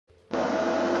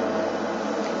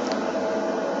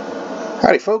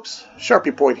Howdy folks,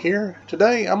 Sharpie Point here.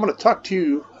 Today I'm going to talk to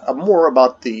you more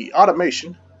about the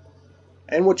automation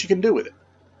and what you can do with it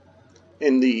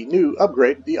in the new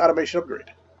upgrade, the automation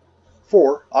upgrade,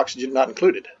 for oxygen not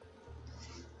included.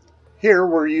 Here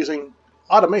we're using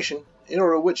automation in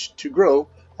order which to grow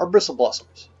our bristle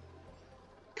blossoms.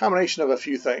 Combination of a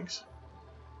few things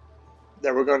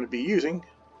that we're going to be using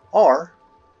are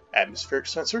atmospheric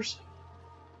sensors,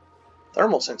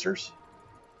 thermal sensors,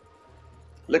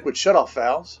 liquid shutoff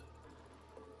valves,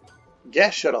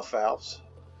 gas shutoff valves,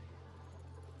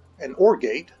 an ore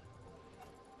gate,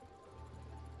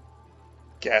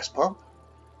 gas pump,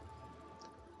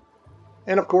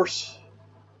 and of course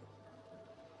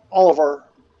all of our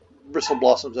bristle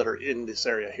blossoms that are in this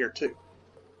area here too.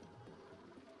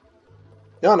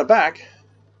 Now on the back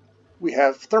we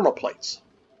have thermal plates.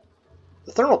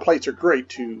 The thermal plates are great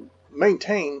to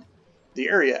maintain the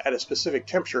area at a specific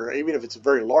temperature, even if it's a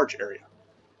very large area.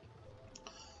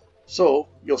 So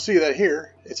you'll see that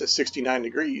here it's at 69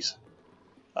 degrees,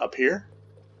 up here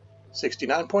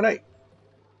 69.8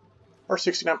 or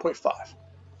 69.5.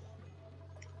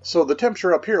 So the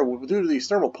temperature up here, due to these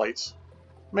thermal plates,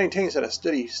 maintains at a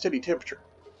steady temperature.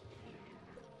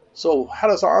 So how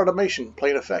does our automation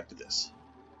play an effect of this?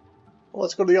 Well,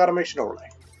 let's go to the automation overlay.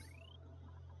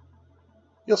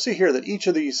 You'll see here that each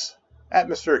of these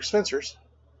atmospheric sensors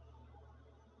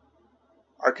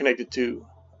are connected to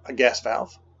a gas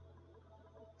valve,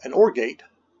 an ore gate,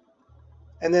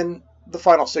 and then the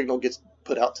final signal gets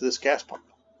put out to this gas pump.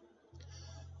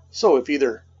 So if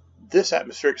either this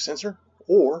atmospheric sensor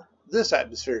or this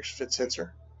atmospheric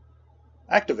sensor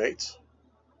activates,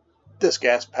 this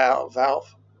gas pump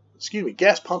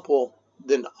will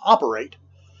then operate,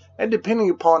 and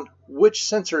depending upon which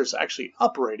sensor is actually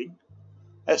operating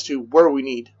as to where we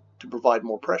need to provide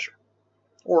more pressure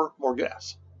or more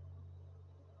gas.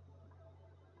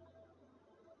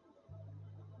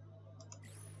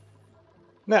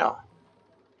 Now,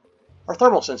 our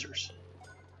thermal sensors,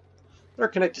 they're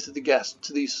connected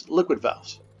to these liquid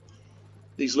valves.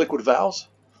 These liquid valves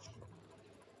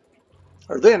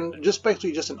are then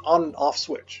basically just an on and off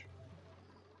switch,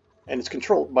 and it's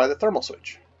controlled by the thermal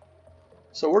switch.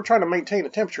 So we're trying to maintain a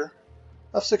temperature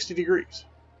of 60 degrees.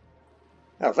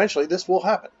 Now eventually this will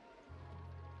happen,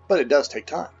 but it does take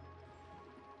time.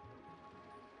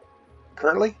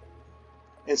 Currently,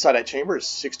 inside that chamber is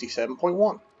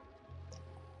 67.1.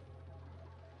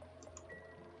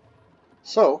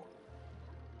 So,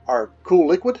 our cool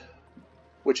liquid,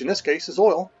 which in this case is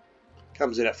oil,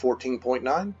 comes in at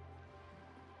 14.9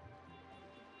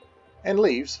 and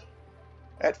leaves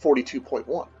at 42.1.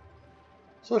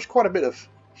 So there's quite a bit of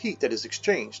heat that is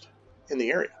exchanged in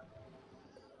the area,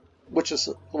 which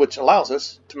allows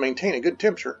us to maintain a good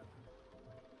temperature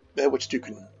at which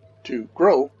to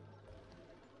grow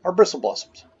our bristle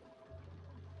blossoms.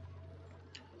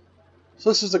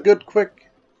 So this is a good,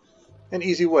 quick, and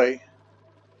easy way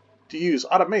to use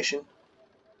automation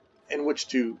in which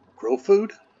to grow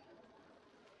food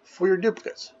for your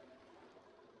duplicates.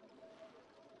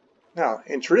 Now,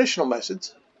 in traditional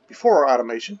methods, before our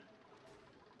automation,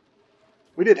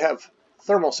 we did have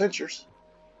thermal sensors,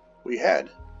 we had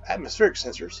atmospheric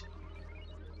sensors,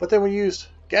 but then we used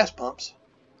gas pumps,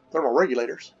 thermal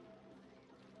regulators,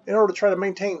 in order to try to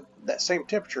maintain that same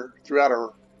temperature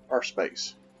throughout our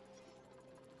space.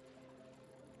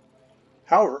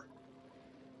 However,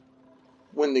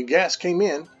 when the gas came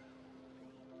in,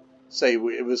 say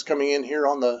it was coming in here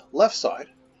on the left side,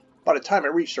 by the time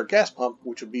it reached our gas pump,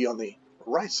 which would be on the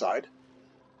right side,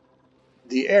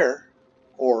 the air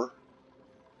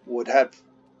would have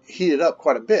heated up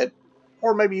quite a bit,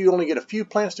 or maybe you only get a few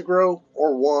plants to grow,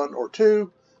 or one or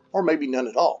two, or maybe none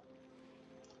at all.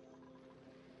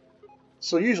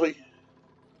 So usually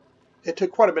it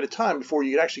took quite a bit of time before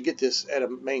you could actually get this at a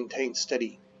maintained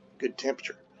steady good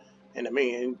temperature.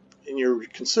 And you're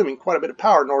consuming quite a bit of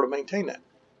power in order to maintain that.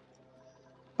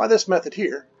 By this method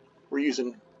here, we're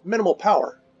using minimal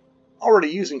power, already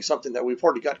using something that we've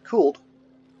already got cooled,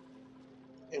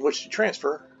 in which to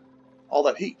transfer all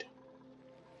that heat.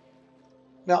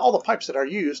 Now all the pipes that are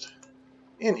used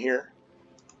in here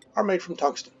are made from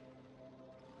tungsten.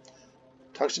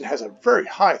 Tungsten has a very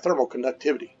high thermal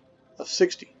conductivity of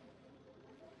 60.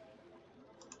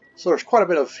 So there's quite a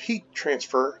bit of heat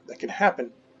transfer that can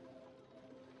happen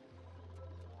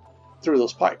through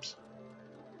those pipes.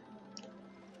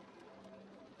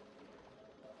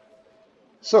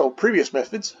 So previous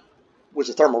methods, with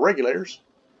the thermal regulators,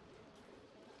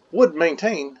 would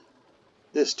maintain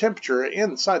this temperature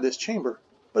inside this chamber,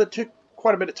 but it took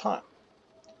quite a bit of time.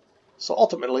 So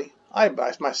ultimately, I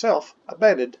myself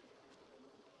abandoned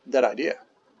that idea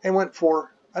and went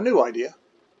for a new idea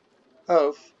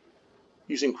of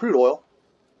using crude oil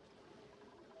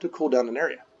to cool down an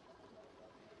area.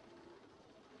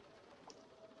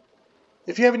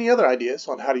 If you have any other ideas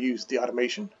on how to use the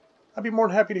automation, I'd be more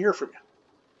than happy to hear from you.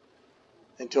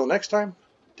 Until next time,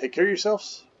 take care of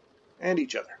yourselves and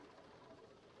each other.